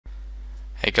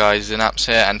Hey guys, Xinapse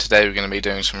here, and today we're going to be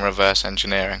doing some reverse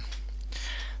engineering.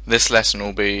 This lesson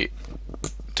will be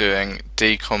doing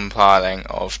decompiling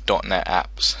of .NET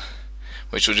apps,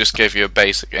 which will just give you a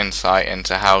basic insight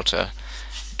into how to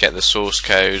get the source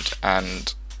code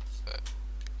and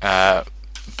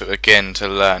begin to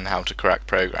learn how to crack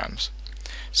programs.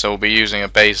 So we'll be using a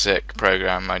basic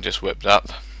program I just whipped up.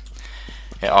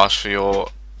 It asks for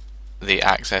the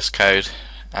access code,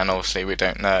 and obviously we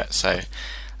don't know it, so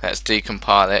let's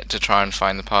decompile it to try and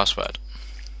find the password.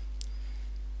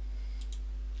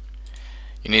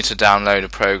 You need to download a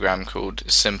program called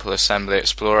Simple Assembly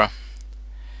Explorer,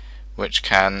 which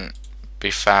can be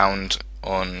found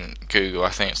on Google. I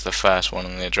think it's the first one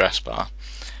on the address bar,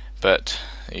 but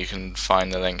you can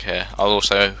find the link here. I'll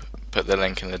also put the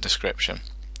link in the description.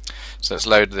 So let's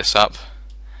load this up.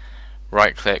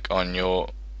 Right click on your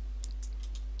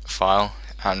file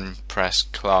and press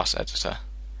Class Editor.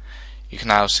 You can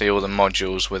now see all the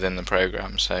modules within the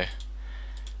program, so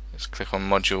let's click on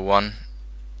module 1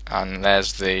 and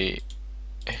there's the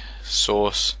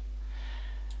source,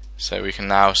 so we can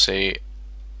now see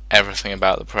everything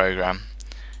about the program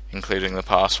including the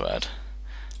password.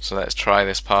 So let's try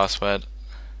this password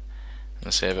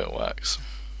and see if it works.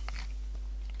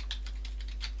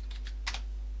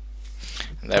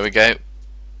 And there we go,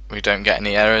 we don't get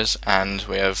any errors and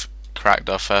we have cracked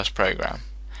our first program.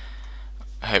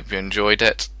 I hope you enjoyed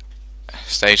it.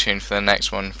 Stay tuned for the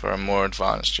next one for a more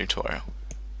advanced tutorial.